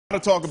to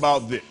talk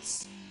about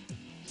this.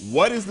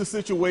 What is the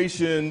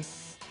situation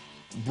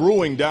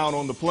brewing down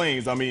on the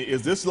Plains? I mean,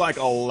 is this like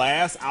a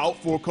last out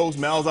for Coach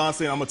Malzahn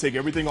saying, I'm going to take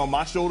everything on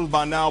my shoulders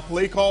by now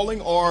play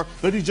calling, or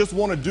does he just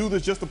want to do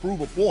this just to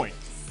prove a point?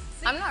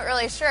 I'm not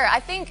really sure. I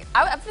think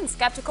I've been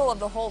skeptical of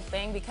the whole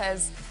thing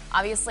because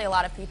obviously a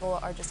lot of people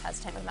are just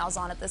hesitant with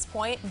Malzahn at this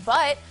point.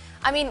 But,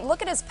 I mean,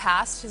 look at his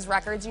past, his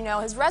records, you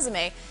know, his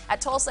resume. At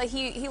Tulsa,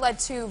 he led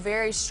two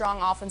very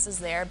strong offenses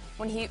there.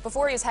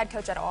 Before he was head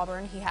coach at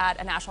Auburn, he had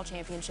a national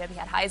championship. He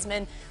had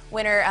Heisman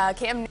winner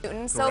Cam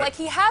Newton. So, like,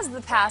 he has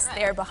the past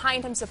there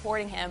behind him,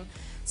 supporting him.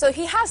 So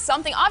he has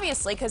something,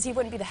 obviously, because he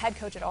wouldn't be the head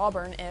coach at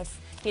Auburn if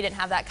he didn't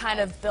have that kind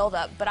of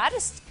build-up. But I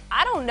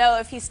don't know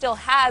if he still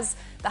has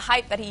the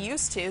hype that he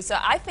used to. So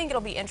I think it'll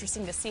be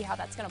interesting to see how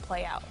that's going to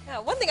play out. Yeah,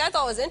 one thing I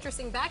thought was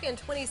interesting, back in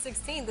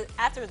 2016,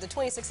 after the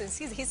 2016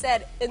 season, he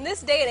said, in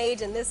this day and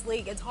age, in this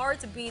league, it's hard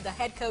to be the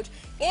head coach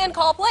and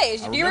call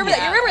plays. Do you remember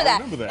that? You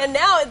remember that? And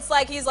now it's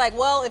like, he's like,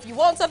 well, if you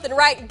want something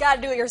right, you got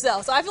to do it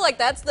yourself. So I feel like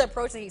that's the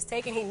approach that he's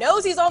taking. He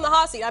knows he's on the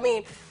hot seat. I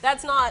mean,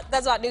 that's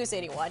not news to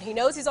anyone. He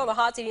knows he's on the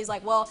hot seat. And he's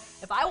like, well,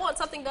 if I want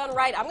something done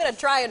right, I'm going to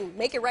try and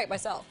make it right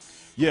myself.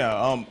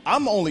 Yeah,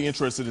 I'm only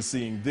interested in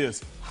seeing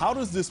this. How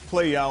does this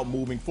play out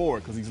moving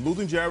forward? Because he's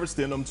losing Jarrett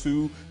Stidham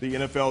to the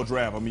NFL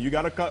draft. I mean, you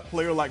got a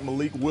player like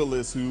Malik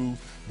Willis who's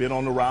been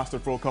on the roster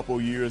for a couple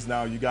of years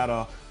now. You got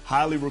a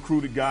highly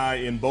recruited guy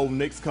in Bo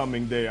Nix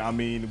coming there. I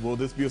mean, will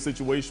this be a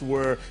situation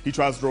where he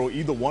tries to throw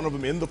either one of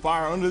them in the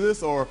fire under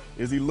this, or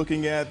is he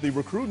looking at the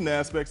recruiting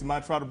aspects and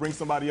might try to bring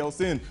somebody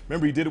else in?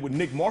 Remember, he did it with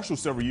Nick Marshall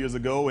several years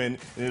ago, and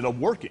it ended up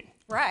working.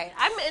 Right.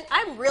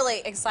 I'm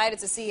really excited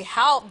to see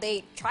how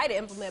they try to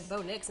implement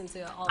Bo Nix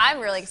into all that. I'm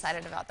really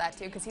excited about that,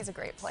 too, because he's a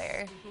great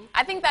player.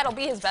 I think that'll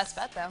be his best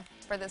bet, though,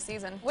 for this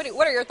season. What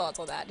are your thoughts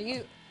on that?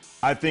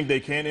 I think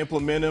they can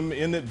implement him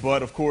in it,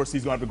 but, of course,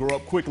 he's going to have to grow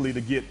up quickly to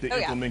get the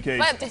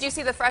implementation. But did you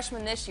see the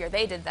freshmen this year?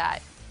 They did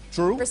that.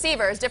 True.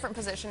 Receivers, different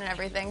position and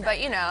everything.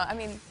 But, you know, I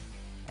mean,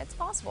 it's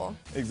possible.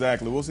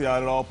 Exactly. We'll see how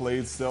it all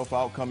plays itself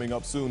out coming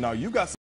up soon. Now, you got